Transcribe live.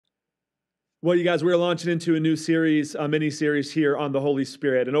Well, you guys, we're launching into a new series, a mini series here on the Holy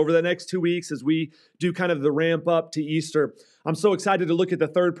Spirit. And over the next 2 weeks, as we do kind of the ramp up to Easter, I'm so excited to look at the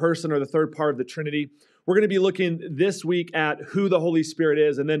third person or the third part of the Trinity. We're going to be looking this week at who the Holy Spirit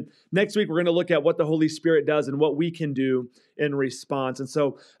is. And then next week, we're going to look at what the Holy Spirit does and what we can do in response. And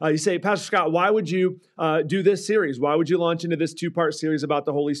so you say, Pastor Scott, why would you do this series? Why would you launch into this 2-part series about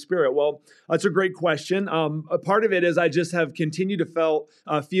the Holy Spirit? Well, that's a great question. A part of it is I just have continued to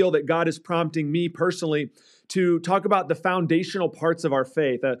feel that God is prompting me personally to talk about the foundational parts of our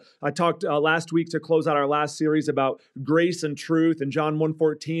faith. I talked last week to close out our last series about grace and truth in John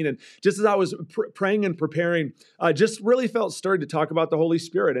 1:14. And just as I was praying and preparing, I just really felt stirred to talk about the Holy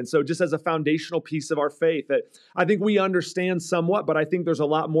Spirit. And so just as a foundational piece of our faith that I think we understand somewhat, but I think there's a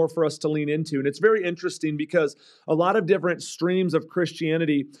lot more for us to lean into. And it's very interesting because a lot of different streams of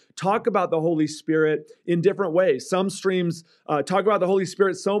Christianity talk about the Holy Spirit in different ways. Some streams talk about the Holy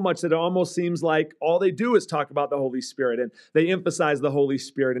Spirit so much that it almost seems like all they do is talk about the Holy Spirit, and they emphasize the Holy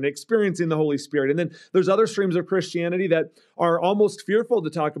Spirit and experiencing the Holy Spirit. And then there's other streams of Christianity that are almost fearful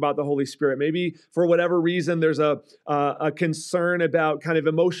to talk about the Holy Spirit. Maybe for whatever reason, there's a concern about kind of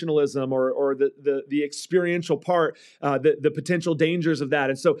emotionalism or the experiential part, the potential dangers of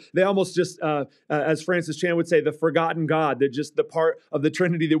that. And so they almost just, as Francis Chan would say, the forgotten God, that just the part of the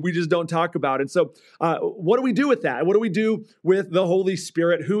Trinity that we just don't talk about. And so what do we do with that? What do we do with the Holy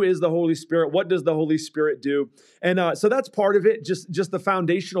Spirit? Who is the Holy Spirit? What does the Holy Spirit do? And so that's part of it, just the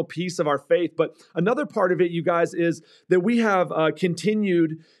foundational piece of our faith. But another part of it, you guys, is that we have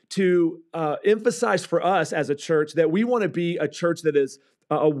continued to emphasize for us as a church that we want to be a church that is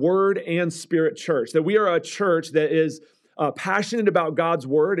a word and spirit church, that we are a church that is passionate about God's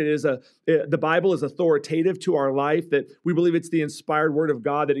word. The Bible is authoritative to our life, that we believe it's the inspired word of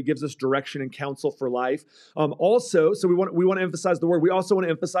God, that it gives us direction and counsel for life. Also, so we want to emphasize the word. We also want to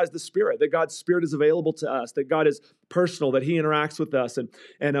emphasize the Spirit, that God's Spirit is available to us, that God is personal, that He interacts with us, and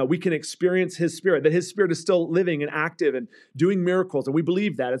we can experience His Spirit, that His Spirit is still living and active and doing miracles, and we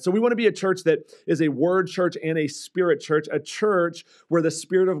believe that. And so we want to be a church that is a word church and a spirit church, a church where the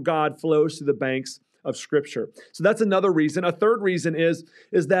Spirit of God flows through the banks of Scripture. So that's another reason. A third reason is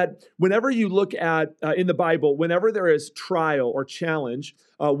that whenever you look at in the Bible, whenever there is trial or challenge,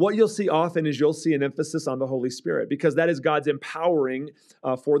 what you'll see often is you'll see an emphasis on the Holy Spirit, because that is God's empowering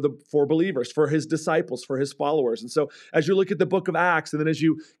for believers, for His disciples, for His followers. And so as you look at the book of Acts, and then as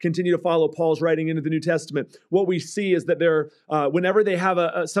you continue to follow Paul's writing into the New Testament, what we see is that whenever they have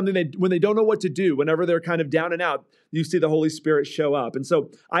when they don't know what to do, whenever they're kind of down and out, you see the Holy Spirit show up. And so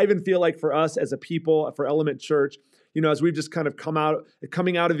I even feel like for us as a people, for Element Church, as we've just kind of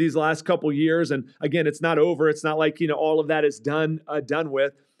coming out of these last couple years, and again, it's not over. It's not like, all of that is done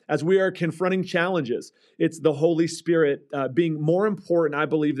with. As we are confronting challenges, it's the Holy Spirit being more important, I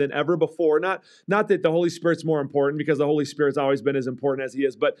believe, than ever before. Not that the Holy Spirit's more important, because the Holy Spirit's always been as important as He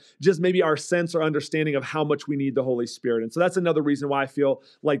is, but just maybe our sense or understanding of how much we need the Holy Spirit. And so that's another reason why I feel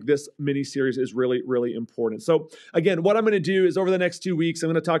like this mini-series is really, really important. So again, what I'm going to do is over the next 2 weeks, I'm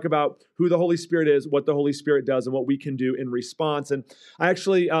going to talk about who the Holy Spirit is, what the Holy Spirit does, and what we can do in response. And I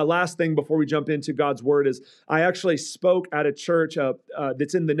actually, last thing before we jump into God's Word, is I actually spoke at a church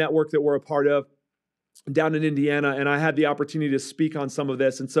that's in the network that we're a part of down in Indiana, and I had the opportunity to speak on some of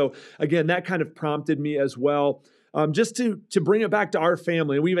this. And so again, that kind of prompted me as well, just to bring it back to our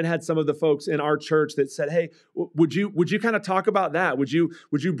family. And we even had some of the folks in our church that said, hey, would you kind of talk about that? Would you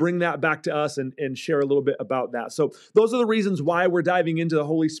bring that back to us and share a little bit about that? So those are the reasons why we're diving into the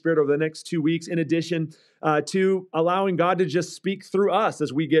Holy Spirit over the next 2 weeks, in addition to allowing God to just speak through us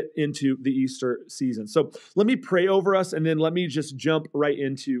as we get into the Easter season. So let me pray over us, and then let me just jump right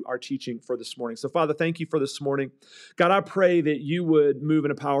into our teaching for this morning. So Father, thank you for this morning. God, I pray that you would move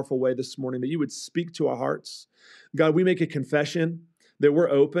in a powerful way this morning, that you would speak to our hearts. God, we make a confession that we're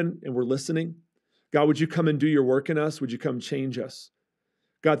open and we're listening. God, would you come and do your work in us? Would you come change us?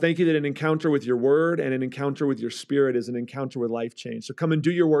 God, thank you that an encounter with your word and an encounter with your Spirit is an encounter with life change. So come and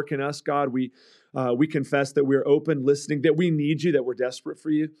do your work in us, God. We confess that we're open, listening, that we need you, that we're desperate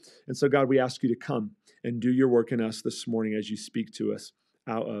for you. And so, God, we ask you to come and do your work in us this morning as you speak to us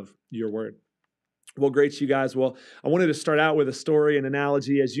out of your word. Well, great, you guys. Well, I wanted to start out with a story, an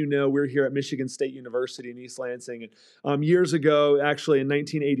analogy. As you know, we're here at Michigan State University in East Lansing. And years ago, actually in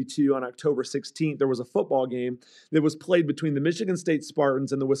 1982, on October 16th, there was a football game that was played between the Michigan State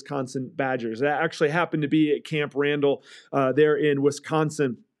Spartans and the Wisconsin Badgers. That actually happened to be at Camp Randall there in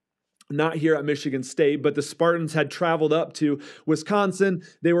Wisconsin. Not here at Michigan State, but the Spartans had traveled up to Wisconsin.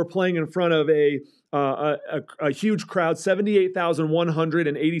 They were playing in front of a a huge crowd,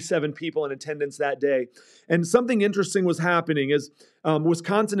 78,187 people in attendance that day. And something interesting was happening as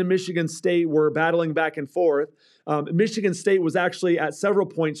Wisconsin and Michigan State were battling back and forth. Michigan State was actually at several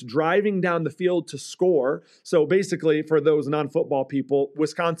points driving down the field to score. So basically, for those non-football people,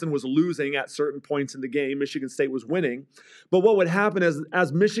 Wisconsin was losing at certain points in the game. Michigan State was winning. But what would happen is,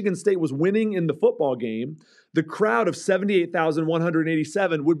 as Michigan State was winning in the football game, the crowd of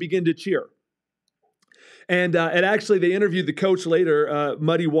 78,187 would begin to cheer. And actually, they interviewed the coach later,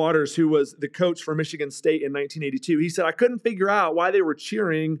 Muddy Waters, who was the coach for Michigan State in 1982. He said, I couldn't figure out why they were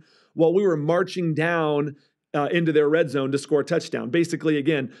cheering while we were marching down into their red zone to score a touchdown. Basically,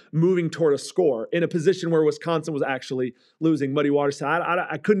 again, moving toward a score in a position where Wisconsin was actually losing. Muddy Waters said,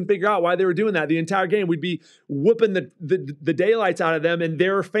 I couldn't figure out why they were doing that. The entire game, we'd be whooping the daylights out of them, and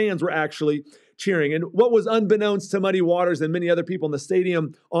their fans were actually cheering. And what was unbeknownst to Muddy Waters and many other people in the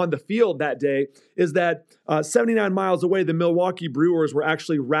stadium on the field that day is that 79 miles away, the Milwaukee Brewers were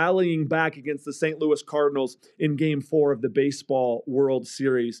actually rallying back against the St. Louis Cardinals in Game 4 of the Baseball World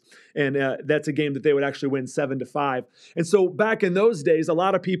Series. And that's a game that they would actually win 7-5. And so back in those days, a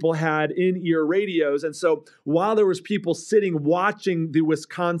lot of people had in-ear radios. And so while there was people sitting watching the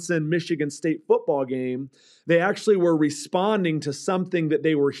Wisconsin-Michigan State football game, they actually were responding to something that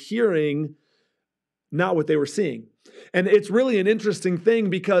they were hearing, not what they were seeing. And it's really an interesting thing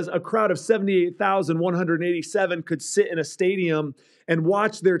because a crowd of 78,187 could sit in a stadium and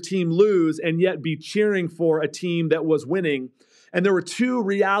watch their team lose and yet be cheering for a team that was winning. And there were two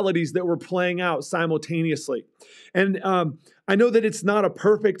realities that were playing out simultaneously. And I know that it's not a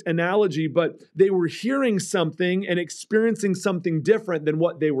perfect analogy, but they were hearing something and experiencing something different than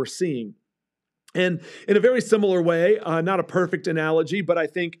what they were seeing. And in a very similar way, not a perfect analogy, but I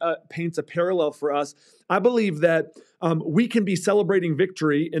think paints a parallel for us. I believe that we can be celebrating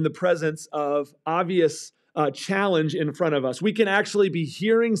victory in the presence of obvious challenge in front of us. We can actually be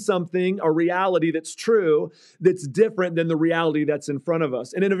hearing something, a reality that's true, that's different than the reality that's in front of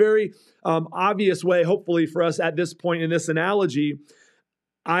us. And in a very obvious way, hopefully for us at this point in this analogy,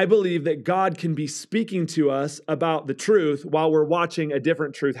 I believe that God can be speaking to us about the truth while we're watching a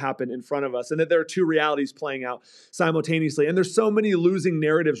different truth happen in front of us, and that there are two realities playing out simultaneously. And there's so many losing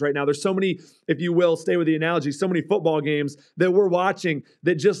narratives right now. There's so many, if you will, stay with the analogy, so many football games that we're watching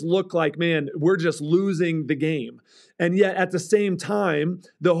that just look like, man, we're just losing the game. And yet at the same time,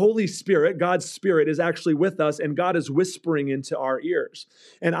 the Holy Spirit, God's Spirit, is actually with us, and God is whispering into our ears.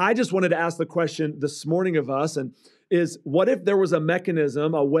 And I just wanted to ask the question this morning of us, and is what if there was a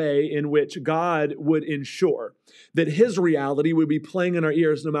mechanism, a way in which God would ensure that his reality would be playing in our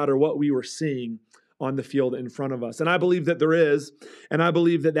ears no matter what we were seeing on the field in front of us? And I believe that there is, and I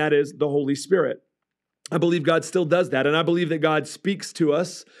believe that that is the Holy Spirit. I believe God still does that, and I believe that God speaks to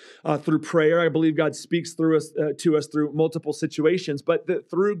us through prayer. I believe God speaks through us to us through multiple situations, but that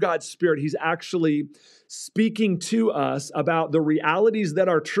through God's Spirit, he's actually speaking to us about the realities that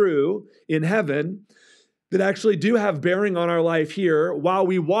are true in heaven that actually do have bearing on our life here while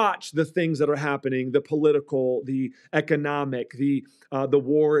we watch the things that are happening, the political, the economic, the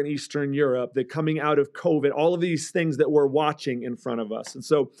war in Eastern Europe, the coming out of COVID, all of these things that we're watching in front of us. And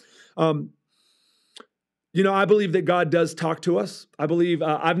so, I believe that God does talk to us. I believe,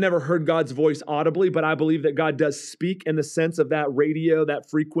 I've never heard God's voice audibly, but I believe that God does speak in the sense of that radio, that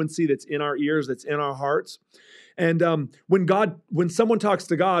frequency that's in our ears, that's in our hearts. And when someone talks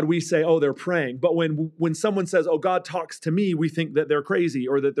to God, we say, oh, they're praying. But when someone says, oh, God talks to me, we think that they're crazy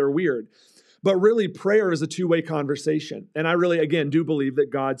or that they're weird. But really, prayer is a two-way conversation. And I really, again, do believe that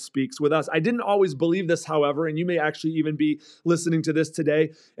God speaks with us. I didn't always believe this, however, and you may actually even be listening to this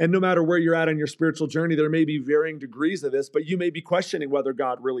today. And no matter where you're at on your spiritual journey, there may be varying degrees of this, but you may be questioning whether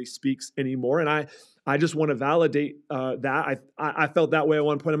God really speaks anymore. And I just want to validate that. I felt that way at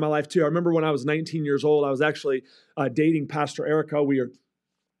one point in my life too. I remember when I was 19 years old, I was actually dating Pastor Erica. We were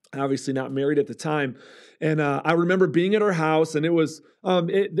obviously not married at the time. And I remember being at her house, and it was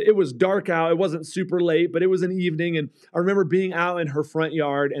dark out. It wasn't super late, but it was an evening. And I remember being out in her front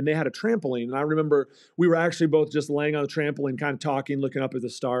yard, and they had a trampoline. And I remember we were actually both just laying on the trampoline, kind of talking, looking up at the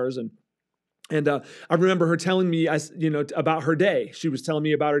stars. And I remember her telling me, about her day. She was telling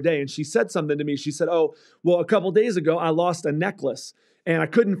me about her day, and she said something to me. She said, oh, well, a couple days ago, I lost a necklace, and I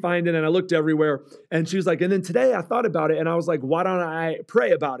couldn't find it, and I looked everywhere. And she was like, and then today I thought about it, and I was like, why don't I pray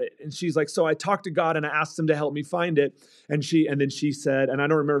about it? And she's like, so I talked to God, and I asked him to help me find it. And then she said, and I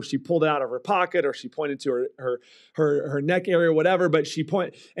don't remember if she pulled it out of her pocket or she pointed to her neck area or whatever, but she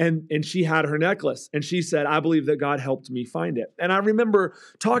pointed, and she had her necklace. And she said, I believe that God helped me find it. And I remember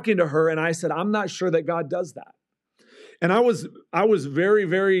talking to her, and I said, I'm not sure that God does that. And I was very,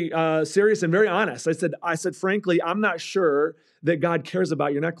 very serious and very honest. I said, frankly, I'm not sure that God cares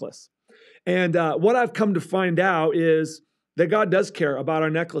about your necklace. And what I've come to find out is that God does care about our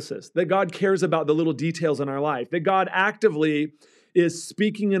necklaces, that God cares about the little details in our life, that God actively is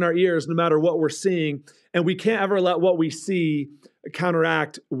speaking in our ears no matter what we're seeing, and we can't ever let what we see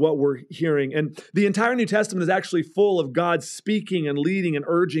counteract what we're hearing. And the entire New Testament is actually full of God speaking and leading and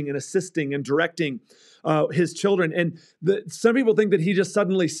urging and assisting and directing his children. And some people think that he just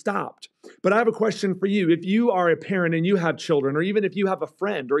suddenly stopped. But I have a question for you. If you are a parent and you have children, or even if you have a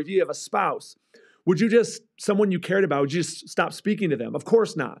friend, or if you have a spouse, would you just, someone you cared about, would you just stop speaking to them? Of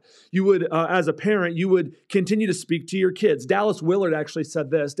course not. You would, as a parent, you would continue to speak to your kids. Dallas Willard actually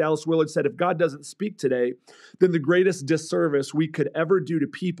said this. Dallas Willard said, if God doesn't speak today, then the greatest disservice we could ever do to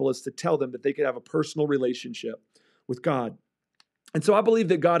people is to tell them that they could have a personal relationship with God. And so I believe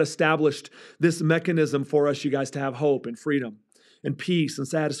that God established this mechanism for us, you guys, to have hope and freedom and peace and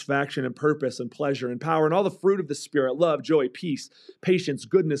satisfaction and purpose and pleasure and power and all the fruit of the Spirit: love, joy, peace, patience,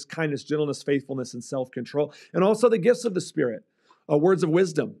 goodness, kindness, gentleness, faithfulness, and self-control. And also the gifts of the Spirit: words of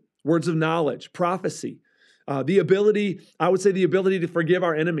wisdom, words of knowledge, prophecy, the ability to forgive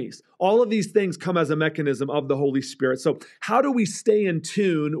our enemies. All of these things come as a mechanism of the Holy Spirit. So how do we stay in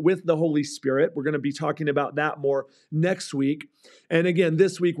tune with the Holy Spirit? We're going to be talking about that more next week. And again,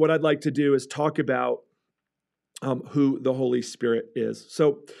 this week, what I'd like to do is talk about who the Holy Spirit is.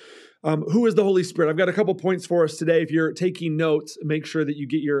 So who is the Holy Spirit? I've got a couple points for us today. If you're taking notes, make sure that you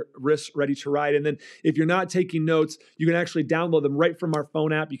get your wrists ready to write. And then if you're not taking notes, you can actually download them right from our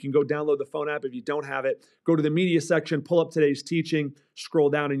phone app. You can go download the phone app. If you don't have it, go to the media section, pull up today's teaching,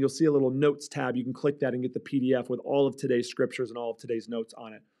 scroll down, and you'll see a little notes tab. You can click that and get the PDF with all of today's scriptures and all of today's notes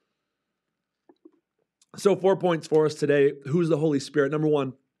on it. So 4 points for us today. Who's the Holy Spirit? Number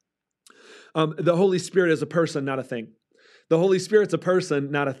one, the Holy Spirit is a person, not a thing. The Holy Spirit's a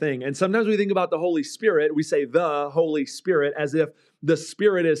person, not a thing. And sometimes we think about the Holy Spirit, we say the Holy Spirit as if the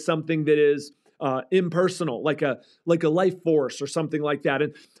Spirit is something that is impersonal, like a life force or something like that.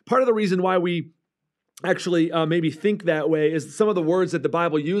 And part of the reason why we actually maybe think that way is some of the words that the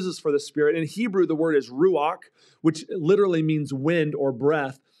Bible uses for the Spirit. In Hebrew, the word is ruach, which literally means wind or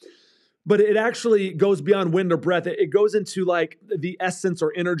breath. But it actually goes beyond wind or breath. It goes into like the essence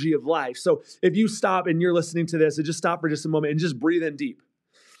or energy of life. So if you stop and you're listening to this, and just stop for just a moment and just breathe in deep.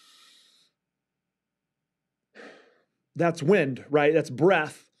 That's wind, right? That's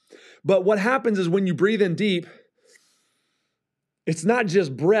breath. But what happens is when you breathe in deep, it's not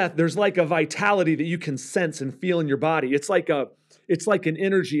just breath. There's like a vitality that you can sense and feel in your body. It's like an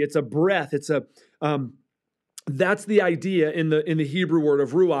energy. It's a breath. That's the idea in the Hebrew word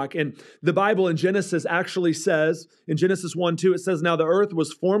of ruach. And the Bible in Genesis actually says, in Genesis 1:2, it says, now the earth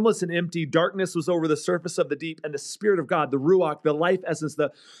was formless and empty, darkness was over the surface of the deep, and the Spirit of God, the ruach, the life essence,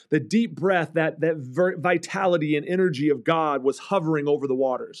 the deep breath, that vitality and energy of God was hovering over the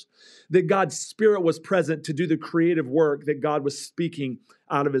waters. That God's Spirit was present to do the creative work that God was speaking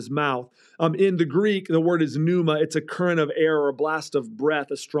out of his mouth. In the Greek, the word is pneuma. It's a current of air or a blast of breath,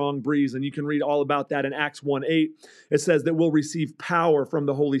 a strong breeze. And you can read all about that in Acts 1:8. It says that we'll receive power from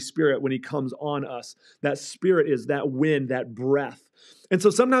the Holy Spirit when he comes on us. That Spirit is that wind, that breath. And so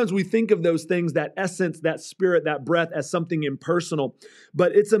sometimes we think of those things, that essence, that Spirit, that breath, as something impersonal.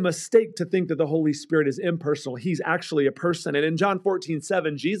 But it's a mistake to think that the Holy Spirit is impersonal. He's actually a person. And in John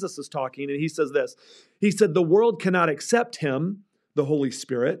 14:7, Jesus is talking, and he says this. He said, the world cannot accept him, the Holy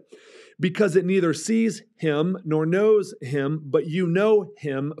Spirit, because it neither sees him nor knows him, but you know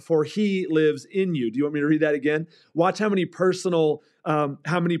him, for he lives in you. Do you want me to read that again? Watch how much personal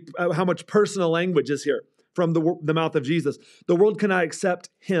language is here from the mouth of Jesus. The world cannot accept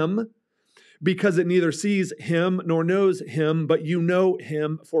him because it neither sees him nor knows him, but you know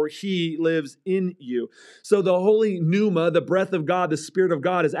him, for he lives in you. So the holy pneuma, the breath of God, the Spirit of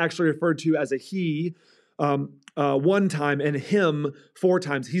God, is actually referred to as a he one time and him 4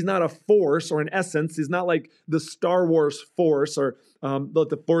 times. He's not a force or an essence. He's not like the Star Wars force or let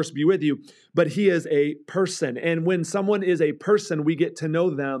the force be with you, but he is a person. And when someone is a person, we get to know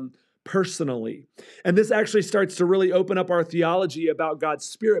them personally. And this actually starts to really open up our theology about God's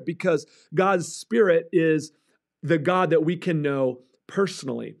Spirit, because God's Spirit is the God that we can know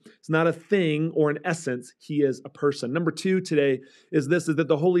personally. It's not a thing or an essence. He is a person. Number 2 today is that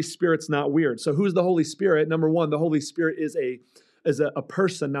the Holy Spirit's not weird. So who's the Holy Spirit? Number 1, the Holy Spirit is a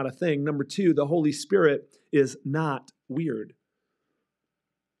person, not a thing. Number 2, the Holy Spirit is not weird.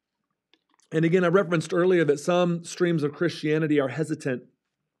 And again, I referenced earlier that some streams of Christianity are hesitant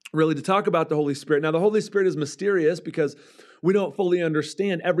really to talk about the Holy Spirit. Now, the Holy Spirit is mysterious because We don't fully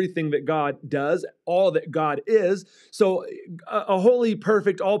understand everything that God does, all that God is. So a holy,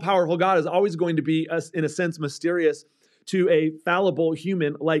 perfect, all-powerful God is always going to be, in a sense, mysterious to a fallible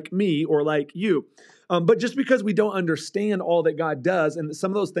human like me or like you. But just because we don't understand all that God does, and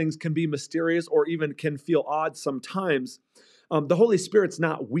some of those things can be mysterious or even can feel odd sometimes, the Holy Spirit's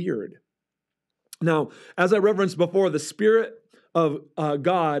not weird. Now, as I referenced before, the Spirit of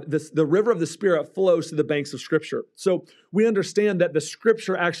God, the river of the Spirit flows to the banks of Scripture. So we understand that the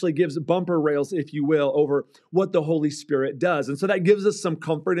Scripture actually gives bumper rails, if you will, over what the Holy Spirit does. And so that gives us some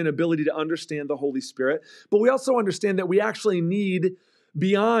comfort and ability to understand the Holy Spirit. But we also understand that we actually need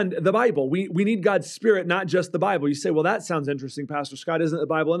beyond the Bible. We need God's Spirit, not just the Bible. You say, well, that sounds interesting, Pastor Scott. Isn't the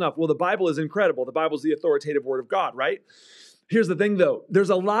Bible enough? Well, the Bible is incredible. The Bible is the authoritative Word of God, right? Here's the thing, though. There's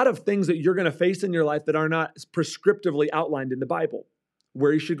a lot of things that you're going to face in your life that are not prescriptively outlined in the Bible.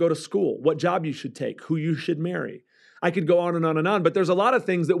 Where you should go to school, what job you should take, who you should marry. I could go on and on and on, but there's a lot of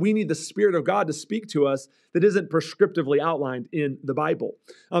things that we need the Spirit of God to speak to us that isn't prescriptively outlined in the Bible.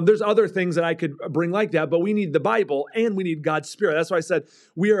 There's other things that I could bring like that, but we need the Bible and we need God's Spirit. That's why I said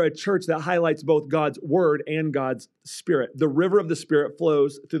we are a church that highlights both God's Word and God's Spirit. The river of the Spirit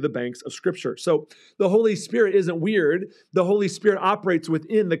flows through the banks of Scripture. So the Holy Spirit isn't weird. The Holy Spirit operates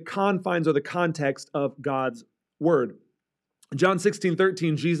within the confines or the context of God's Word. John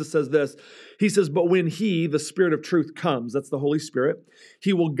 16:13, Jesus says this. He says, but when He, the Spirit of truth, comes, that's the Holy Spirit,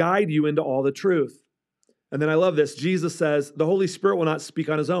 He will guide you into all the truth. And then I love this. Jesus says, the Holy Spirit will not speak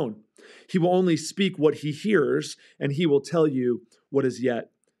on His own. He will only speak what He hears, and He will tell you what is yet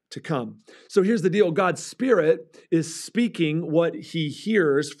to come. So here's the deal. God's Spirit is speaking what He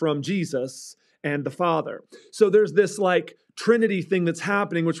hears from Jesus and the Father. So there's this like Trinity thing that's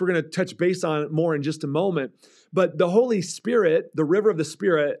happening, which we're going to touch base on more in just a moment. But the Holy Spirit, the river of the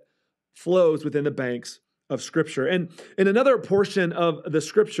Spirit, flows within the banks of Scripture. And in another portion of the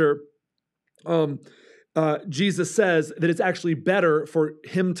Scripture, Jesus says that it's actually better for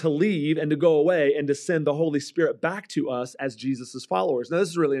Him to leave and to go away and to send the Holy Spirit back to us as Jesus' followers. Now, this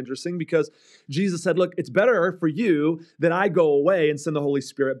is really interesting because Jesus said, look, it's better for you that I go away and send the Holy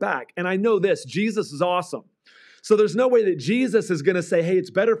Spirit back. And I know this, Jesus is awesome. So there's no way that Jesus is going to say, hey, it's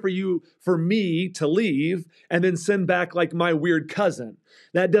better for me to leave and then send back like my weird cousin.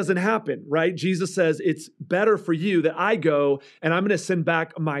 That doesn't happen, right? Jesus says it's better for you that I go and I'm going to send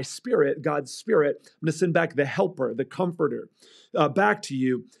back my Spirit, God's Spirit. I'm going to send back the helper, the comforter back to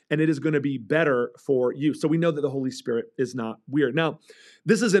you, and it is going to be better for you. So we know that the Holy Spirit is not weird. Now,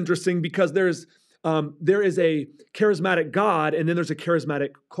 this is interesting because there is a charismatic God and then there's a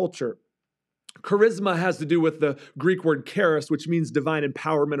charismatic culture. Charisma has to do with the Greek word charis, which means divine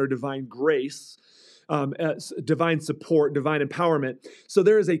empowerment or divine grace, divine support, divine empowerment. So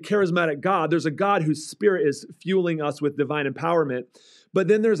there is a charismatic God. There's a God whose Spirit is fueling us with divine empowerment. But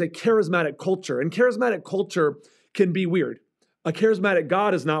then there's a charismatic culture. And charismatic culture can be weird. A charismatic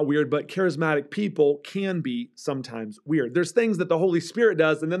God is not weird, but charismatic people can be sometimes weird. There's things that the Holy Spirit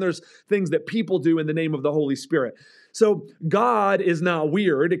does, and then there's things that people do in the name of the Holy Spirit. So God is not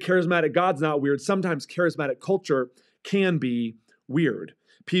weird. A charismatic God's not weird. Sometimes charismatic culture can be weird.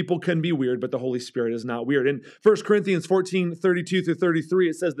 People can be weird, but the Holy Spirit is not weird. In 1 Corinthians 14:32-33,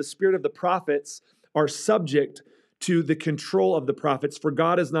 it says, the spirit of the prophets are subject to the control of the prophets, for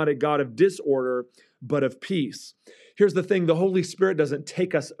God is not a God of disorder, but of peace. Here's the thing, the Holy Spirit doesn't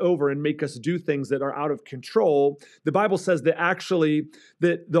take us over and make us do things that are out of control. The Bible says that actually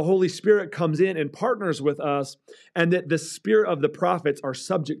that the Holy Spirit comes in and partners with us, and that the spirit of the prophets are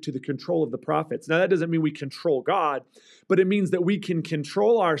subject to the control of the prophets. Now, that doesn't mean we control God, but it means that we can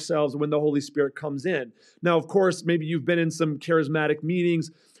control ourselves when the Holy Spirit comes in. Now, of course, maybe you've been in some charismatic meetings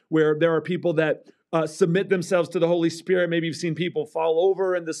where there are people that submit themselves to the Holy Spirit. Maybe you've seen people fall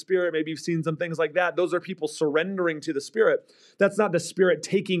over in the Spirit. Maybe you've seen some things like that. Those are people surrendering to the Spirit. That's not the Spirit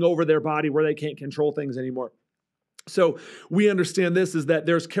taking over their body where they can't control things anymore. So we understand this is that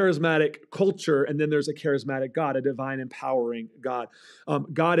there's charismatic culture and then there's a charismatic God, a divine empowering God.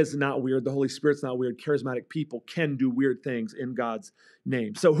 God is not weird. The Holy Spirit's not weird. Charismatic people can do weird things in God's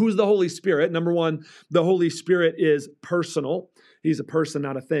name. So who's the Holy Spirit? Number one, the Holy Spirit is personal. He's a person,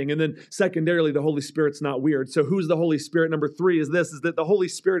 not a thing. And then secondarily, the Holy Spirit's not weird. So who's the Holy Spirit? Number three is that the Holy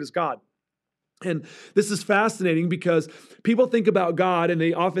Spirit is God. And this is fascinating because people think about God, and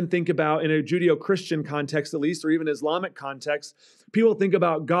they often think about, in a Judeo-Christian context at least, or even Islamic context, people think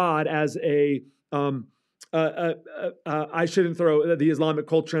about God as I shouldn't throw the Islamic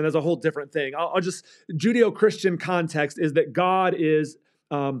culture in. That's a whole different thing. I'll just, Judeo-Christian context is that God is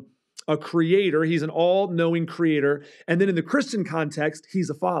a creator. He's an all-knowing creator. And then in the Christian context,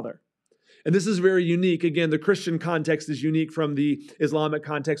 He's a father. And this is very unique. Again, the Christian context is unique from the Islamic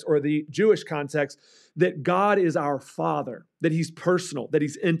context or the Jewish context, that God is our Father, that he's personal, that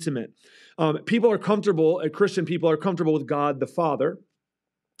he's intimate. Christian people are comfortable with God the Father.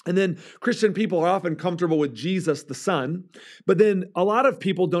 And then Christian people are often comfortable with Jesus the Son. But then a lot of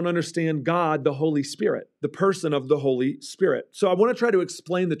people don't understand God the Holy Spirit, the person of the Holy Spirit. So I want to try to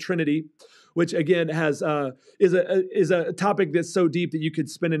explain the Trinity, which again is a topic that's so deep that you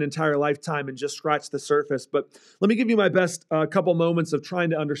could spend an entire lifetime and just scratch the surface. But let me give you my best couple moments of trying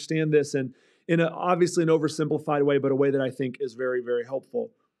to understand this, and obviously an oversimplified way, but a way that I think is very, very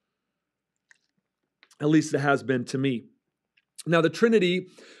helpful. At least it has been to me. Now, the Trinity,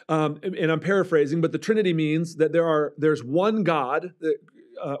 and I'm paraphrasing, but the Trinity means that there's one God.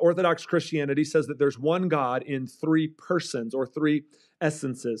 Orthodox Christianity says that there's one God in three persons or three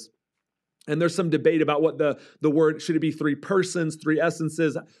essences. And there's some debate about what the word, should it be three persons, three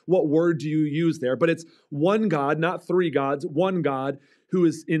essences? What word do you use there? But it's one God, not three gods, one God who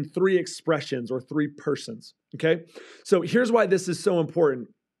is in three expressions or three persons, okay? So here's why this is so important.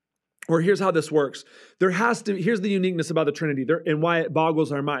 Or here's how this works. Here's the uniqueness about the Trinity and why it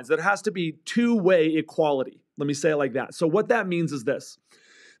boggles our minds. There has to be two-way equality. Let me say it like that. So what that means is this,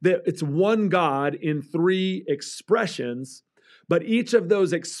 that it's one God in three expressions, but each of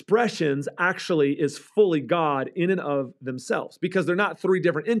those expressions actually is fully God in and of themselves, because they're not three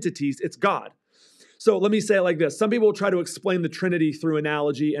different entities, it's God. So let me say it like this. Some people will try to explain the Trinity through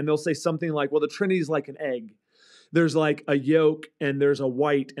analogy, and they'll say something like, well, the Trinity is like an egg. There's like a yolk, and there's a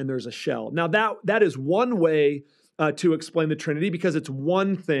white, and there's a shell. Now, that is one way to explain the Trinity, because it's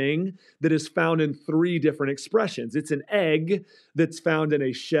one thing that is found in three different expressions. It's an egg that's found in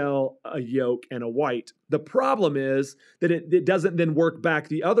a shell, a yolk, and a white. The problem is that it doesn't then work back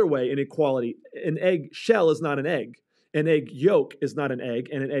the other way in equality. An egg shell is not an egg. An egg yolk is not an egg,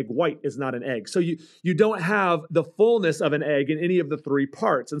 and an egg white is not an egg. So you don't have the fullness of an egg in any of the three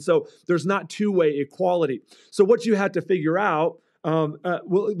parts. And so there's not two-way equality. So what you have to figure out,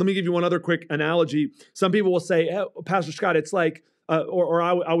 let me give you one other quick analogy. Some people will say, hey, Pastor Scott, it's like,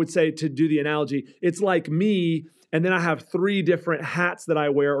 I would say, to do the analogy, it's like me, and then I have three different hats that I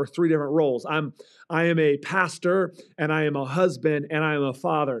wear, or three different roles. I am a pastor, and I am a husband, and I am a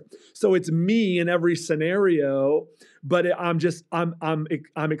father. So it's me in every scenario, but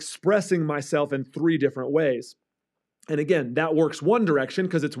I'm expressing myself in three different ways. And again, that works one direction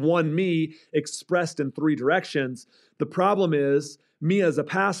because it's one me expressed in three directions. The problem is me as a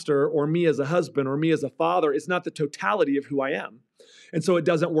pastor, or me as a husband, or me as a father is not the totality of who I am. And so it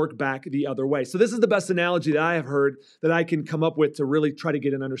doesn't work back the other way. So this is the best analogy that I have heard that I can come up with to really try to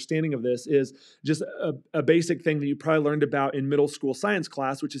get an understanding of this, is just a basic thing that you probably learned about in middle school science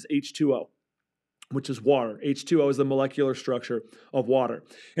class, which is H2O, which is water. H2O is the molecular structure of water.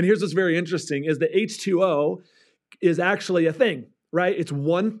 And here's what's very interesting, is that H2O is actually a thing, right? It's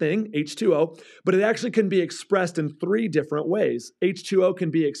one thing, H2O, but it actually can be expressed in three different ways. H2O can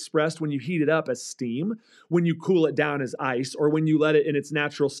be expressed when you heat it up as steam, when you cool it down as ice, or when you let it in its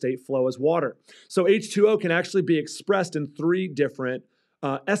natural state flow as water. So H2O can actually be expressed in three different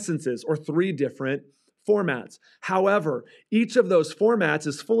essences, or three different formats. However, each of those formats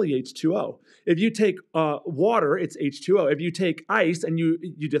is fully H2O. If you take water, it's H2O. If you take ice and you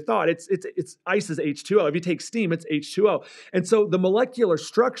thaw it, it's ice is H2O. If you take steam, it's H2O. And so the molecular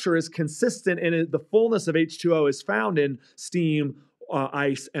structure is consistent, and the fullness of H2O is found in steam,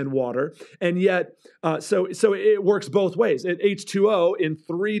 ice, and water. And yet, so it works both ways. H2O in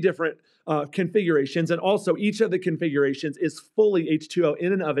three different configurations, and also each of the configurations is fully H2O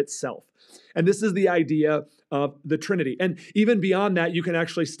in and of itself. And this is the idea of the Trinity. And even beyond that, you can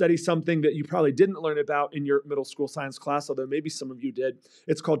actually study something that you probably didn't learn about in your middle school science class, although maybe some of you did.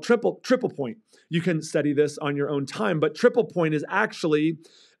 It's called triple point. You can study this on your own time, but triple point is actually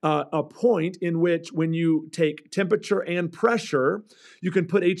a point in which, when you take temperature and pressure, you can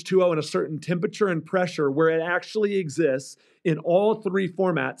put H2O in a certain temperature and pressure where it actually exists in all three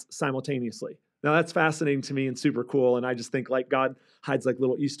formats simultaneously. Now, that's fascinating to me and super cool, and I just think like God hides like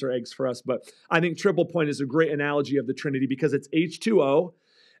little Easter eggs for us. But I think triple point is a great analogy of the Trinity, because it's H2O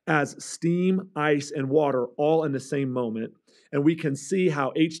as steam, ice, and water all in the same moment. And we can see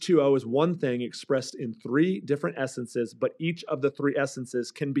how H2O is one thing expressed in three different essences, but each of the three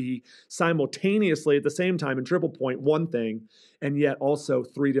essences can be simultaneously at the same time in triple point one thing, and yet also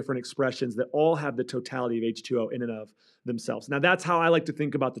three different expressions that all have the totality of H2O in and of themselves. Now, that's how I like to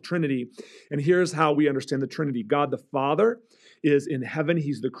think about the Trinity. And here's how we understand the Trinity. God the Father is in heaven.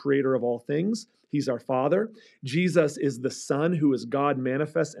 He's the creator of all things. He's our Father. Jesus is the Son who is God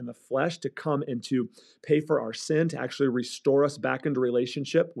manifest in the flesh to come and to pay for our sin, to actually restore us back into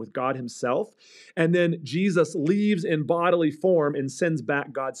relationship with God himself. And then Jesus leaves in bodily form and sends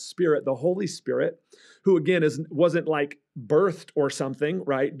back God's Spirit, the Holy Spirit, who again wasn't like birthed or something,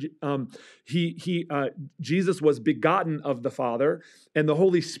 right? Jesus was begotten of the Father, and the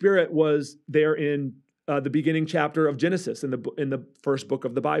Holy Spirit was there in the beginning chapter of Genesis, in the first book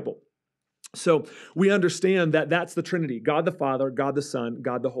of the Bible. So we understand that that's the Trinity: God the Father, God the Son,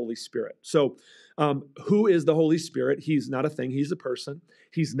 God the Holy Spirit. So who is the Holy Spirit? He's not a thing. He's a person.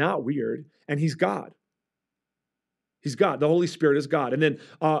 He's not weird, and he's God. He's God. The Holy Spirit is God. And then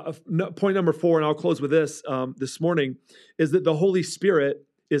point number 4, and I'll close with this this morning, is that the Holy Spirit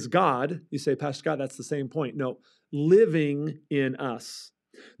is God. You say, Pastor Scott, that's the same point. No, living in us.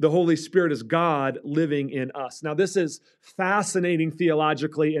 The Holy Spirit is God living in us. Now, this is fascinating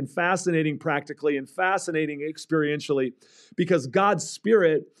theologically and fascinating practically and fascinating experientially, because God's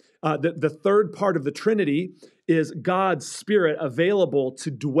Spirit, the third part of the Trinity, is God's Spirit available to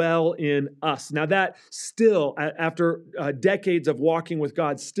dwell in us. Now, that still, after decades of walking with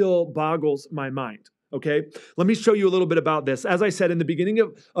God, still boggles my mind. Okay, let me show you a little bit about this. As I said in the beginning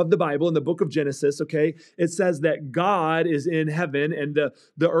of the Bible, in the book of Genesis, okay, it says that God is in heaven and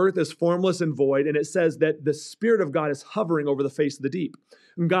the earth is formless and void. And it says that the Spirit of God is hovering over the face of the deep.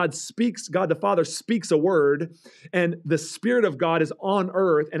 And God the Father speaks a word, and the Spirit of God is on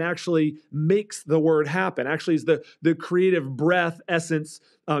earth and actually makes the word happen. Actually, is the creative breath, essence,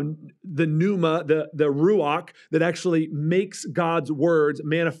 the pneuma, the ruach that actually makes God's words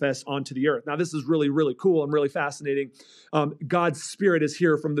manifest onto the earth. Now, this is really, really cool and really fascinating. God's Spirit is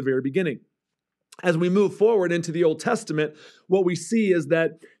here from the very beginning. As we move forward into the Old Testament, what we see is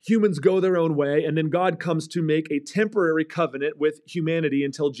that humans go their own way, and then God comes to make a temporary covenant with humanity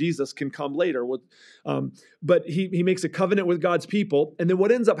until Jesus can come later. But he makes a covenant with God's people, and then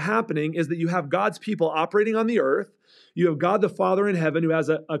what ends up happening is that you have God's people operating on the earth. You have God the Father in heaven who has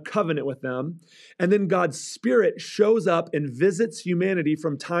a covenant with them, and then God's Spirit shows up and visits humanity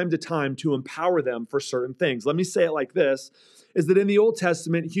from time to time to empower them for certain things. Let me say it like this, is that in the Old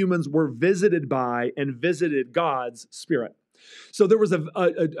Testament, humans were visited by and visited God's Spirit. So there was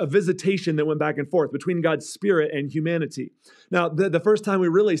a visitation that went back and forth between God's Spirit and humanity. Now, the first time we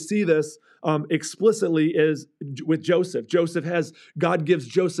really see this explicitly is with Joseph. God gives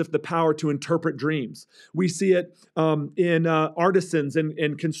Joseph the power to interpret dreams. We see it in artisans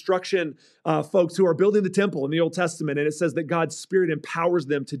and construction folks who are building the temple in the Old Testament, and it says that God's Spirit empowers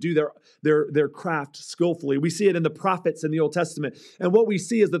them to do their craft skillfully. We see it in the prophets in the Old Testament, and what we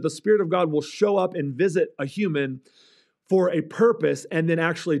see is that the Spirit of God will show up and visit a human for a purpose and then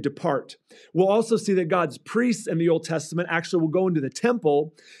actually depart. We'll also see that God's priests in the Old Testament actually will go into the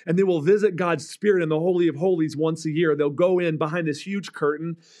temple and they will visit God's Spirit in the Holy of Holies once a year. They'll go in behind this huge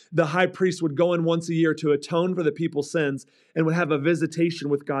curtain. The high priest would go in once a year to atone for the people's sins and would have a visitation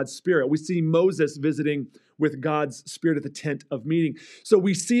with God's Spirit. We see Moses visiting with God's Spirit at the tent of meeting. So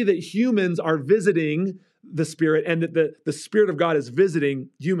we see that humans are visiting the Spirit and that the Spirit of God is visiting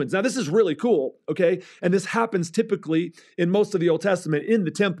humans. Now, this is really cool, okay? And this happens typically in most of the Old Testament in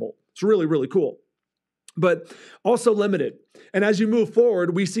the temple. It's really, really cool, but also limited. And as you move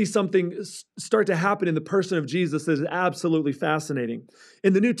forward, we see something start to happen in the person of Jesus that is absolutely fascinating.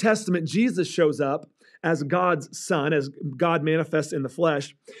 In the New Testament, Jesus shows up as God's Son, as God manifests in the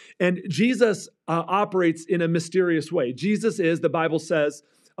flesh. And Jesus operates in a mysterious way. Jesus is, the Bible says,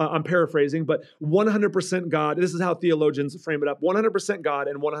 I'm paraphrasing, but 100% God. This is how theologians frame it up: 100% God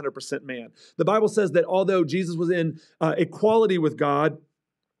and 100% man. The Bible says that although Jesus was in equality with God,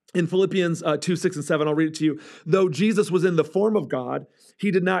 in Philippians 2, 6, and 7, I'll read it to you. Though Jesus was in the form of God,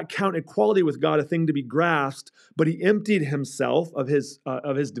 he did not count equality with God a thing to be grasped, but he emptied himself of his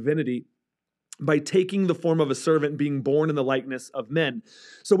divinity by taking the form of a servant, being born in the likeness of men.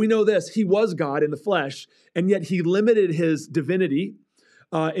 So we know this: he was God in the flesh, and yet he limited his divinity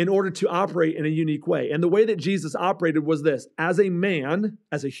in order to operate in a unique way. And the way that Jesus operated was this: as a man,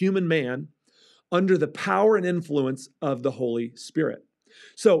 as a human man, under the power and influence of the Holy Spirit.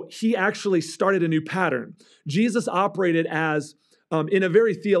 So he actually started a new pattern. Jesus operated as, in a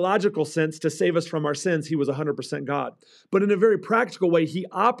very theological sense, to save us from our sins, he was 100% God. But in a very practical way, he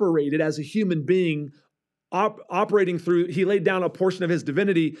operated as a human being operating through, he laid down a portion of his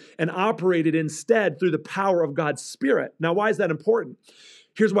divinity and operated instead through the power of God's Spirit. Now, why is that important?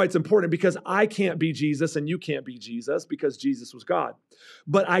 Here's why it's important, because I can't be Jesus and you can't be Jesus because Jesus was God.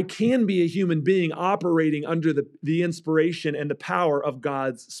 But I can be a human being operating under the inspiration and the power of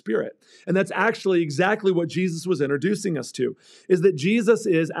God's Spirit. And that's actually exactly what Jesus was introducing us to, is that Jesus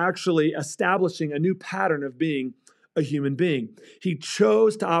is actually establishing a new pattern of being a human being. He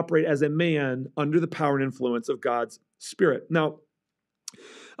chose to operate as a man under the power and influence of God's Spirit. Now,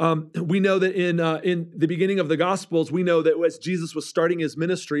 we know that in the beginning of the Gospels, we know that as Jesus was starting his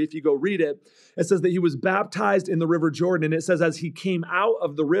ministry, if you go read it, it says that he was baptized in the River Jordan. And it says as he came out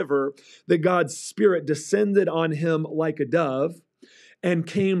of the river, that God's Spirit descended on him like a dove and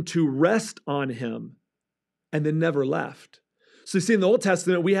came to rest on him and then never left. So you see, in the Old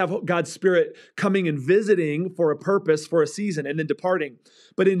Testament, we have God's Spirit coming and visiting for a purpose, for a season, and then departing.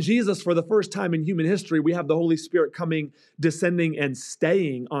 But in Jesus, for the first time in human history, we have the Holy Spirit coming, descending, and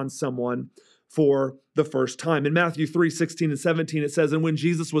staying on someone for the first time. In Matthew 3:16 and 17, it says, "And when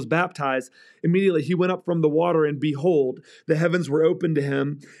Jesus was baptized, immediately he went up from the water, and behold, the heavens were opened to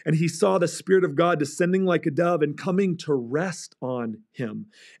him, and he saw the Spirit of God descending like a dove and coming to rest on him.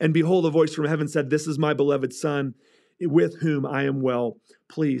 And behold, a voice from heaven said, 'This is my beloved Son, with whom I am well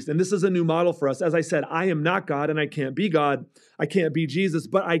pleased.'" And this is a new model for us. As I said, I am not God and I can't be God. I can't be Jesus,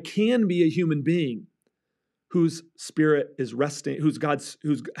 but I can be a human being whose spirit is resting, who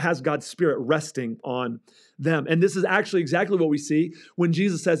has God's Spirit resting on them. And this is actually exactly what we see when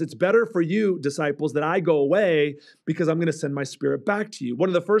Jesus says, "It's better for you, disciples, that I go away because I'm going to send my Spirit back to you." One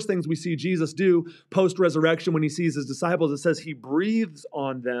of the first things we see Jesus do post-resurrection when he sees his disciples, it says he breathes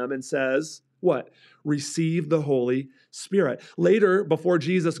on them and says, what? Receive the Holy Spirit. Later, before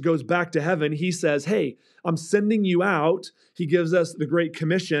Jesus goes back to heaven, he says, "Hey, I'm sending you out." He gives us the Great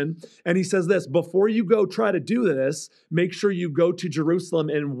Commission. And he says this, "Before you go try to do this, make sure you go to Jerusalem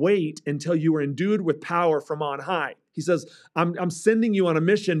and wait until you are endued with power from on high." He says, I'm sending you on a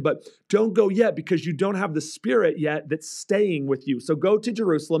mission, but don't go yet because you don't have the Spirit yet that's staying with you. So go to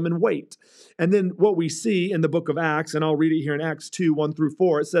Jerusalem and wait. And then what we see in the book of Acts, and I'll read it here in Acts 2, 1 through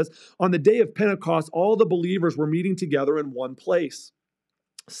 4, it says, "On the day of Pentecost, all the believers were meeting together in one place.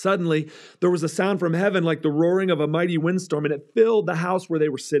 Suddenly, there was a sound from heaven like the roaring of a mighty windstorm, and it filled the house where they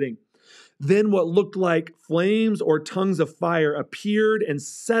were sitting. Then what looked like flames or tongues of fire appeared and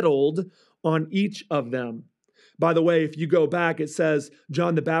settled on each of them." By the way, if you go back, it says,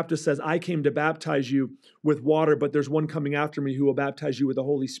 John the Baptist says, "I came to baptize you with water, but there's one coming after me who will baptize you with the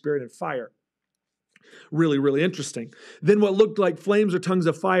Holy Spirit and fire." Really, really interesting. "Then what looked like flames or tongues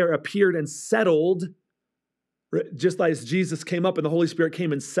of fire appeared and settled," just like as Jesus came up and the Holy Spirit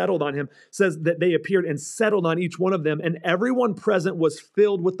came and settled on him, says that they appeared and settled on each one of them, "and everyone present was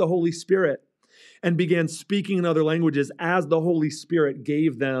filled with the Holy Spirit and began speaking in other languages as the Holy Spirit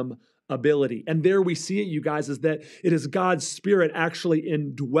gave them ability." And there we see it, you guys, is that it is God's Spirit actually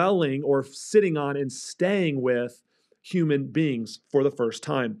indwelling or sitting on and staying with human beings for the first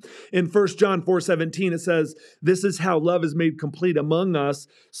time. In 1 John 4:17, it says, "This is how love is made complete among us,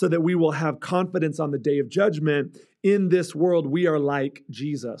 so that we will have confidence on the day of judgment. In this world, we are like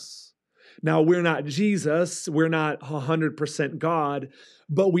Jesus." Now, we're not Jesus, we're not 100% God,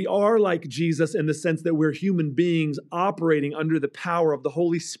 but we are like Jesus in the sense that we're human beings operating under the power of the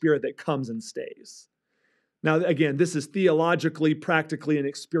Holy Spirit that comes and stays. Now, again, this is theologically, practically, and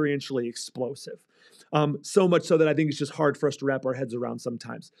experientially explosive. So much so that I think it's just hard for us to wrap our heads around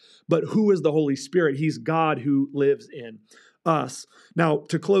sometimes. But who is the Holy Spirit? He's God who lives in us. Now,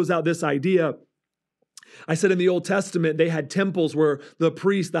 to close out this idea, I said in the Old Testament, they had temples where the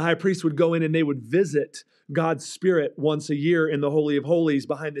high priest would go in and they would visit God's Spirit once a year in the Holy of Holies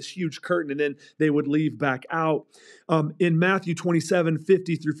behind this huge curtain, and then they would leave back out. In Matthew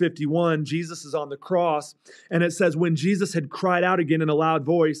 27:50 through 51, Jesus is on the cross, and it says, "When Jesus had cried out again in a loud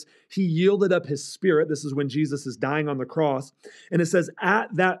voice, he yielded up his spirit." This is when Jesus is dying on the cross. And it says,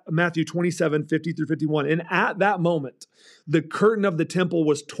 Matthew 27:50 through 51, "And at that moment, the curtain of the temple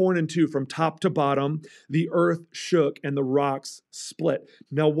was torn in two from top to bottom. The earth shook and the rocks split."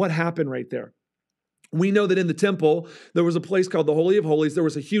 Now, what happened right there? We know that in the temple, there was a place called the Holy of Holies. There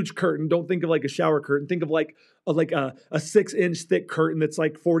was a huge curtain. Don't think of like a shower curtain. Think of like a 6-inch thick curtain that's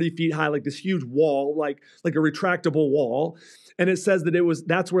like 40 feet high, like this huge wall, like a retractable wall. And it says that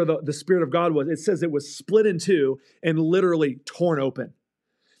that's where the Spirit of God was. It says it was split in two and literally torn open.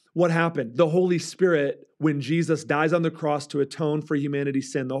 What happened? The Holy Spirit, when Jesus dies on the cross to atone for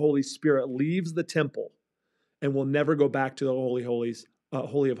humanity's sin, the Holy Spirit leaves the temple and will never go back to the Holy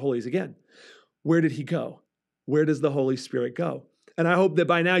of Holies again. Where did he go? Where does the Holy Spirit go? And I hope that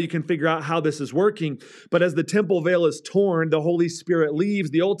by now you can figure out how this is working. But as the temple veil is torn, the Holy Spirit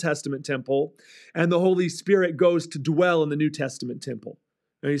leaves the Old Testament temple, and the Holy Spirit goes to dwell in the New Testament temple.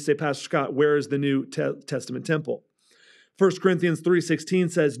 Now you say, Pastor Scott, where is the New Testament temple? 1 Corinthians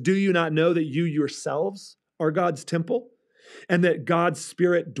 3:16 says, do you not know that you yourselves are God's temple and that God's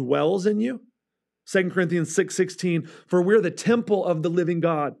Spirit dwells in you? 2 Corinthians 6:16, for we're the temple of the living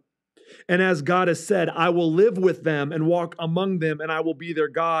God. And as God has said, I will live with them and walk among them, and I will be their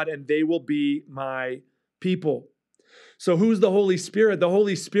God, and they will be my people. So who's the Holy Spirit? The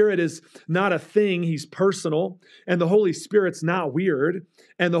Holy Spirit is not a thing. He's personal. And the Holy Spirit's not weird.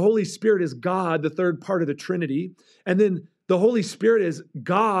 And the Holy Spirit is God, the third part of the Trinity. And then the Holy Spirit is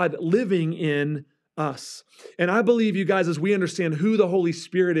God living in us. And I believe, you guys, as we understand who the Holy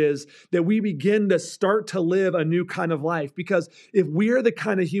Spirit is, that we begin to start to live a new kind of life. Because if we are the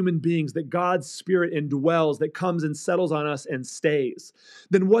kind of human beings that God's Spirit indwells, that comes and settles on us and stays,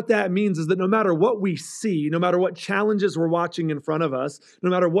 then what that means is that no matter what we see, no matter what challenges we're watching in front of us, no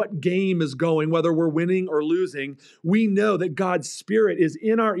matter what game is going, whether we're winning or losing, we know that God's Spirit is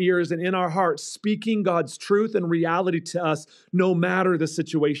in our ears and in our hearts, speaking God's truth and reality to us, no matter the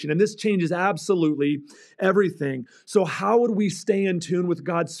situation. And this changes absolutely everything. So how would we stay in tune with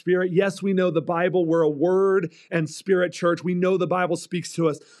God's Spirit? Yes, we know the Bible. We're a word and spirit church. We know the Bible speaks to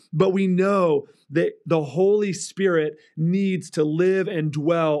us, but we know that the Holy Spirit needs to live and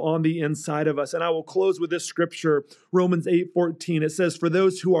dwell on the inside of us. And I will close with this scripture, Romans 8:14. It says, for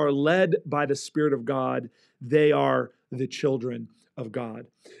those who are led by the Spirit of God, they are the children of God.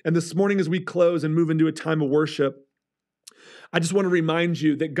 And this morning, as we close and move into a time of worship, I just want to remind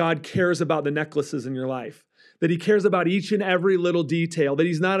you that God cares about the necklaces in your life, that he cares about each and every little detail, that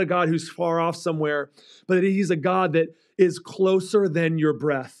he's not a God who's far off somewhere, but that he's a God that is closer than your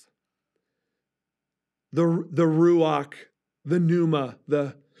breath. The ruach, the pneuma,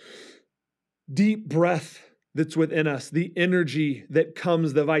 the deep breath that's within us, the energy that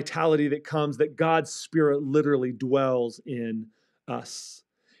comes, the vitality that comes, that God's Spirit literally dwells in us,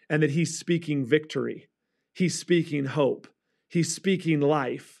 and that he's speaking victory. He's speaking hope. He's speaking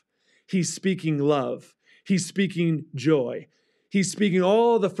life. He's speaking love. He's speaking joy. He's speaking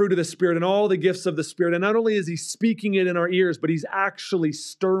all the fruit of the Spirit and all the gifts of the Spirit. And not only is he speaking it in our ears, but he's actually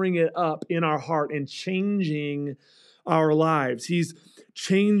stirring it up in our heart and changing our lives. He's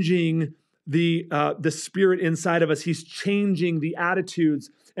changing the spirit inside of us. He's changing the attitudes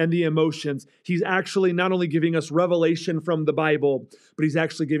and the emotions. He's actually not only giving us revelation from the Bible, but he's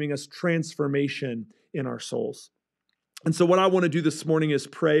actually giving us transformation in our souls. And so what I want to do this morning is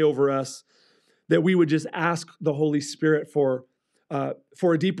pray over us, that we would just ask the Holy Spirit for a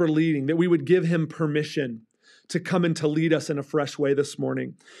deeper leading, that we would give him permission to come and to lead us in a fresh way this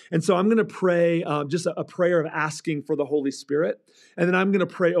morning. And so I'm going to pray just a prayer of asking for the Holy Spirit. And then I'm going to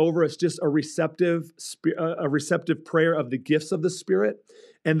pray over us just a receptive prayer of the gifts of the Spirit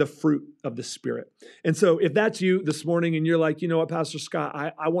and the fruit of the Spirit. And so if that's you this morning and you're like, you know what, Pastor Scott,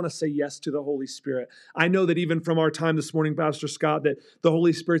 I want to say yes to the Holy Spirit. I know that even from our time this morning, Pastor Scott, that the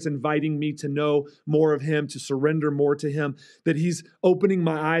Holy Spirit's inviting me to know more of him, to surrender more to him, that he's opening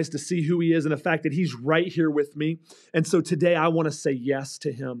my eyes to see who he is and the fact that he's right here with me. And so today I want to say yes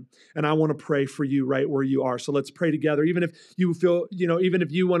to him, and I want to pray for you right where you are. So let's pray together. Even if you feel, even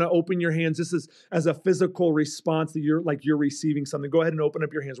if you want to open your hands, this is as a physical response that you're receiving something. Go ahead and open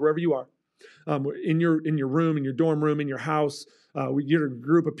up your hands wherever you are, in your room, in your dorm room, in your house. You're a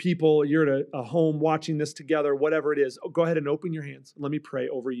group of people, you're at a home watching this together, whatever it is. Go ahead and open your hands. Let me pray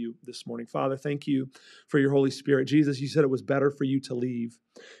over you this morning. Father, thank you for your Holy Spirit. Jesus, you said it was better for you to leave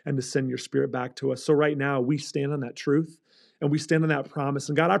and to send your Spirit back to us. So right now, we stand on that truth and we stand on that promise.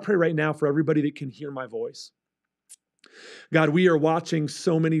 And God, I pray right now for everybody that can hear my voice. God, we are watching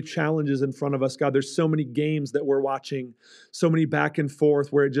so many challenges in front of us. God, there's so many games that we're watching, so many back and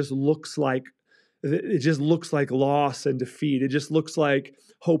forth where it just looks like loss and defeat. It just looks like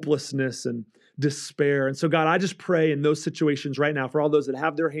hopelessness and despair. And so, God, I just pray in those situations right now for all those that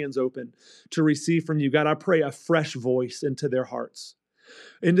have their hands open to receive from you. God, I pray a fresh voice into their hearts,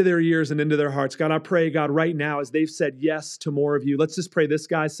 into their ears and into their hearts. God, I pray, God, right now as they've said yes to more of you. Let's just pray this,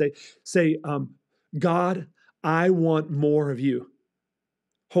 guys. Say, God, I want more of you.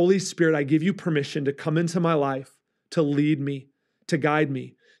 Holy Spirit, I give you permission to come into my life, to lead me, to guide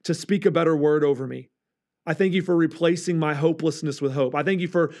me, to speak a better word over me. I thank you for replacing my hopelessness with hope. I thank you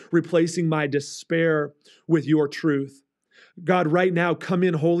for replacing my despair with your truth. God, right now, come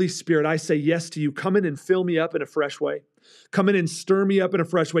in, Holy Spirit. I say yes to you. Come in and fill me up in a fresh way. Come in and stir me up in a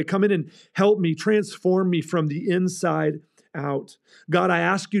fresh way. Come in and help me, transform me from the inside out. God, I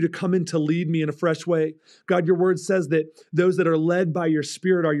ask you to come in to lead me in a fresh way. God, your word says that those that are led by your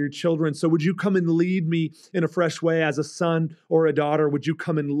Spirit are your children. So would you come and lead me in a fresh way as a son or a daughter? Would you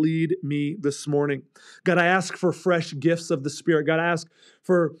come and lead me this morning? God, I ask for fresh gifts of the Spirit. God, I ask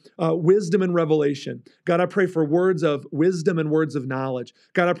for wisdom and revelation. God, I pray for words of wisdom and words of knowledge.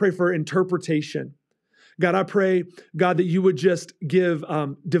 God, I pray for interpretation. God, I pray, God, that you would just give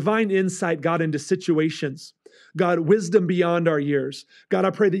divine insight, God, into situations. God, wisdom beyond our years. God,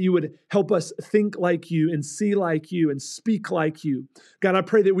 I pray that you would help us think like you and see like you and speak like you. God, I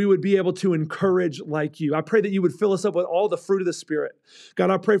pray that we would be able to encourage like you. I pray that you would fill us up with all the fruit of the Spirit. God,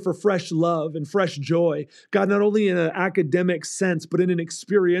 I pray for fresh love and fresh joy. God, not only in an academic sense, but in an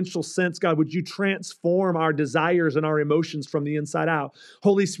experiential sense, God, would you transform our desires and our emotions from the inside out?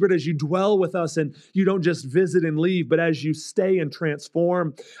 Holy Spirit, as you dwell with us and you don't just visit and leave, but as you stay and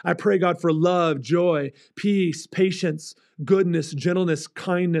transform, I pray, God, for love, joy, peace, patience, goodness, gentleness,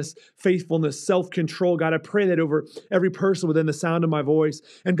 kindness, faithfulness, self-control. God, I pray that over every person within the sound of my voice.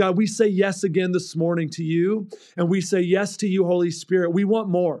 And God, we say yes again this morning to you. And we say yes to you, Holy Spirit. We want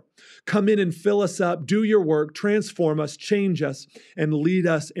more. Come in and fill us up, do your work, transform us, change us, and lead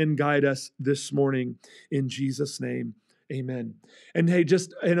us and guide us this morning in Jesus' name. Amen. And hey,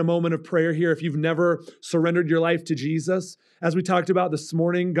 just in a moment of prayer here, if you've never surrendered your life to Jesus, as we talked about this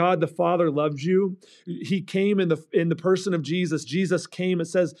morning, God the Father loves you. He came in the person of Jesus. Jesus came. It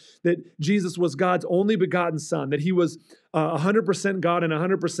says that Jesus was God's only begotten Son, that he was 100% God and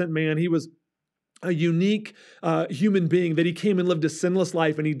 100% man. He was a unique human being, that he came and lived a sinless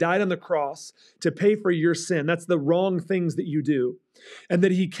life, and he died on the cross to pay for your sin. That's the wrong things that you do. And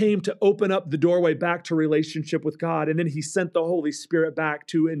that he came to open up the doorway back to relationship with God. And then he sent the Holy Spirit back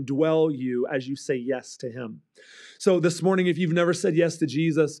to indwell you as you say yes to him. So this morning, if you've never said yes to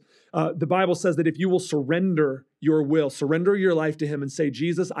Jesus, the Bible says that if you will surrender your will, surrender your life to him and say,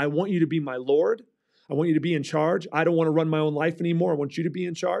 Jesus, I want you to be my Lord. I want you to be in charge. I don't want to run my own life anymore. I want you to be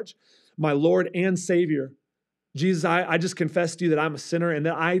in charge. My Lord and Savior. Jesus, I just confess to you that I'm a sinner and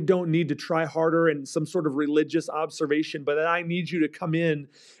that I don't need to try harder in some sort of religious observation, but that I need you to come in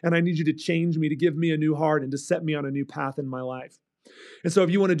and I need you to change me, to give me a new heart and to set me on a new path in my life. And so if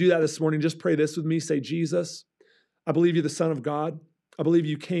you want to do that this morning, just pray this with me. Say, Jesus, I believe you're the Son of God. I believe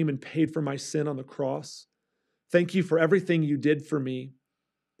you came and paid for my sin on the cross. Thank you for everything you did for me.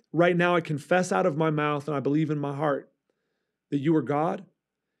 Right now, I confess out of my mouth and I believe in my heart that you are God.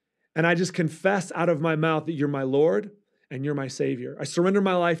 And I just confess out of my mouth that you're my Lord and you're my Savior. I surrender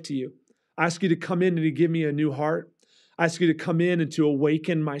my life to you. I ask you to come in and to give me a new heart. I ask you to come in and to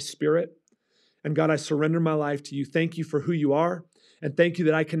awaken my spirit. And God, I surrender my life to you. Thank you for who you are. And thank you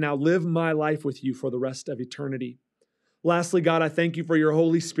that I can now live my life with you for the rest of eternity. Lastly, God, I thank you for your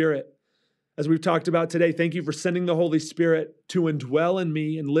Holy Spirit. As we've talked about today, thank you for sending the Holy Spirit to indwell in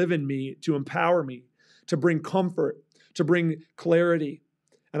me and live in me, to empower me, to bring comfort, to bring clarity.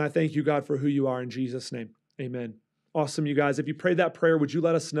 And I thank you, God, for who you are in Jesus' name. Amen. Awesome, you guys. If you prayed that prayer, would you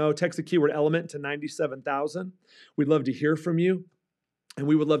let us know? Text the keyword element to 97,000. We'd love to hear from you. And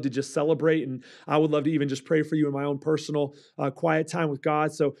we would love to just celebrate. And I would love to even just pray for you in my own personal quiet time with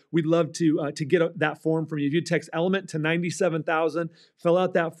God. So we'd love to get that form from you. If you text element to 97,000, fill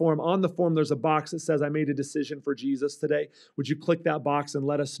out that form. On the form, there's a box that says, I made a decision for Jesus today. Would you click that box and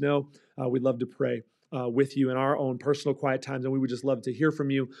let us know? We'd love to pray with you in our own personal quiet times, and we would just love to hear from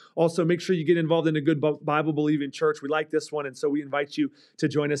you. Also, make sure you get involved in a good Bible-believing church. We like this one, and so we invite you to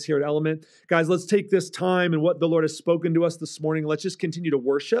join us here at Element. Guys, let's take this time and what the Lord has spoken to us this morning. Let's just continue to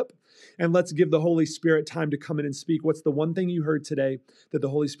worship, and let's give the Holy Spirit time to come in and speak. What's the one thing you heard today that the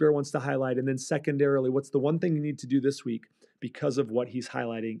Holy Spirit wants to highlight? And then secondarily, what's the one thing you need to do this week because of what he's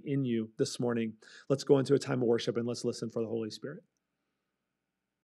highlighting in you this morning? Let's go into a time of worship, and let's listen for the Holy Spirit.